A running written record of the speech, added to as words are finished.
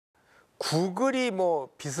구글이 뭐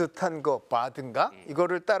비슷한 거 바드인가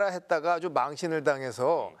이거를 따라 했다가 아주 망신을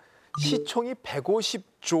당해서 시총이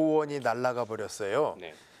 150조 원이 날아가 버렸어요.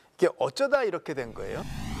 이게 어쩌다 이렇게 된 거예요?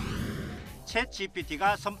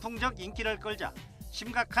 챗GPT가 선풍적 인기를 끌자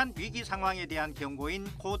심각한 위기 상황에 대한 경고인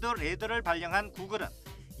코드 레드를 발령한 구글은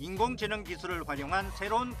인공지능 기술을 활용한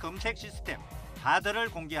새로운 검색 시스템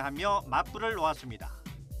바드를 공개하며 맞불을 놓았습니다.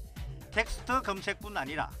 텍스트 검색뿐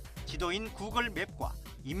아니라 지도인 구글 맵과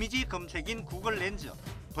이미지 검색인 구글 렌즈,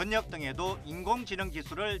 번역 등에도 인공지능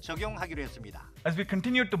기술을 적용하기로 했습니다. As we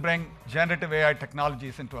continue to bring generative AI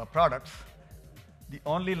technologies into our products, the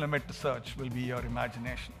only limit to search will be your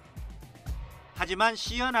imagination. 하지만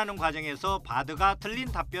시연하는 과정에서 바드가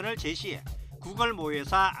틀린 답변을 제시해 구글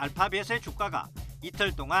모회사 알파벳의 주가가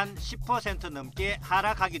이틀 동안 10% 넘게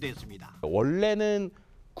하락하기도 했습니다. 원래는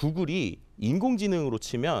구글이 인공지능으로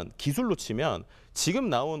치면, 기술로 치면 지금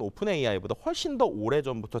나온 오픈AI보다 훨씬 더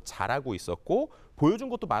오래전부터 잘하고 있었고 보여준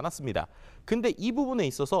것도 많았습니다. 근데 이 부분에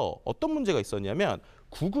있어서 어떤 문제가 있었냐면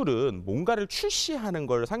구글은 뭔가를 출시하는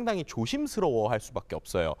걸 상당히 조심스러워할 수밖에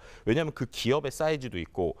없어요. 왜냐하면 그 기업의 사이즈도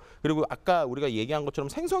있고, 그리고 아까 우리가 얘기한 것처럼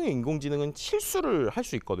생성형 인공지능은 실수를 할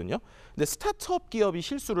수 있거든요. 근데 스타트업 기업이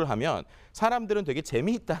실수를 하면 사람들은 되게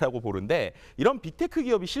재미있다라고 보는데, 이런 빅테크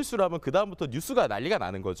기업이 실수를 하면 그다음부터 뉴스가 난리가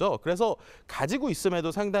나는 거죠. 그래서 가지고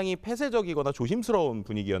있음에도 상당히 폐쇄적이거나 조심스러운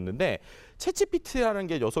분위기였는데, 챗GPT라는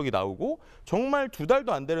게 녀석이 나오고 정말 2달도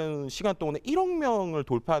안 되는 시간 동안에 1억 명을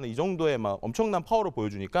돌파하는 이 정도의 막 엄청난 파워를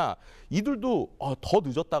보여주니까 이들도 더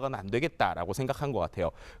늦었다가는 안 되겠다라고 생각한 것 같아요.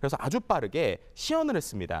 그래서 아주 빠르게 시연을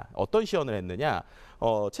했습니다. 어떤 시연을 했느냐?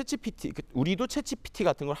 챗GPT, 우리도 챗GPT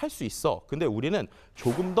같은 걸 할 수 있어. 근데 우리는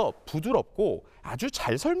조금 더 부드럽고 아주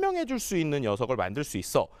잘 설명해 줄 수 있는 녀석을 만들 수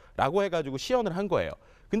있어. 라고 해가지고 시연을 한 거예요.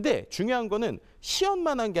 근데 중요한 거는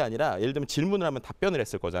시연만 한 게 아니라, 예를 들면 질문을 하면 답변을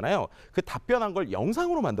했을 거잖아요. 그 답변한 걸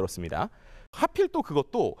영상으로 만들었습니다. 하필 또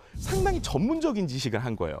그것도 상당히 전문적인 지식을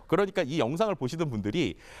한 거예요. 그러니까 이 영상을 보시던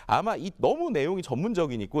분들이 아마 이 너무 내용이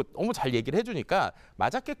전문적이고 너무 잘 얘기를 해주니까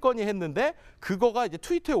맞았겠거니 했는데, 그거가 이제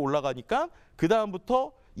트위터에 올라가니까 그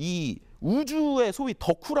다음부터 이 우주의 소위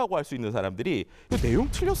덕후라고 할 수 있는 사람들이 내용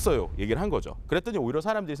틀렸어요 얘기를 한 거죠. 그랬더니 오히려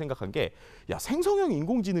사람들이 생각한 게, 야, 생성형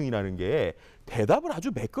인공지능이라는 게 대답을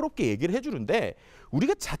아주 매끄럽게 얘기를 해주는데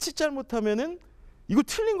우리가 자칫 잘못하면은 이거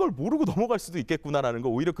틀린 걸 모르고 넘어갈 수도 있겠구나라는 거,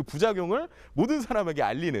 오히려 그 부작용을 모든 사람에게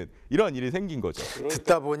알리는 이런 일이 생긴 거죠.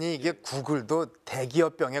 듣다 보니 이게 구글도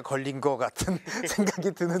대기업병에 걸린 것 같은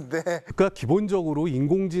생각이 드는데. 그러니까 기본적으로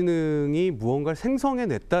인공지능이 무언가를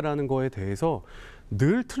생성해냈다라는 거에 대해서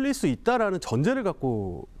늘 틀릴 수 있다라는 전제를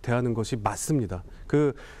갖고 대하는 것이 맞습니다.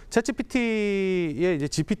 그 챗GPT의 이제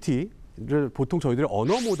GPT를 보통 저희들이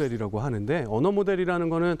언어 모델이라고 하는데, 언어 모델이라는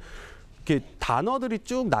거는 이렇게 단어들이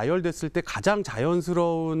쭉 나열됐을 때 가장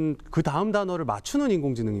자연스러운 그 다음 단어를 맞추는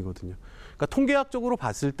인공지능이거든요. 그러니까 통계학적으로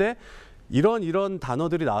봤을 때 이런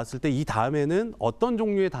단어들이 나왔을 때 이 다음에는 어떤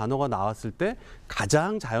종류의 단어가 나왔을 때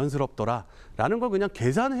가장 자연스럽더라라는 걸 그냥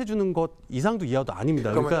계산해 주는 것 이상도 이하도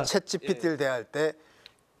아닙니다. 그러니까 챗GPT를 대할 때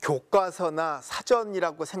교과서나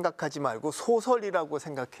사전이라고 생각하지 말고 소설이라고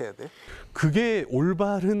생각해야 돼. 그게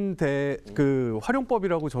올바른 그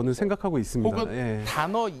활용법이라고 저는 생각하고 있습니다. 혹은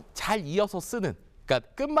단어 잘 이어서 쓰는, 그러니까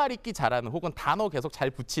끝말잇기 잘하는, 혹은 단어 계속 잘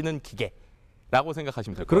붙이는 기계라고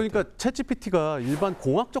생각하시면 될 것 같아요. 그러니까 챗GPT가 일반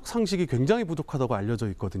공학적 상식이 굉장히 부족하다고 알려져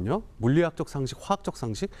있거든요. 물리학적 상식, 화학적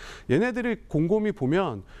상식. 얘네들이 곰곰이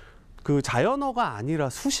보면 그 자연어가 아니라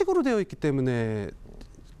수식으로 되어 있기 때문에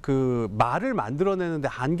그 말을 만들어내는데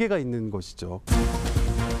한계가 있는 것이죠.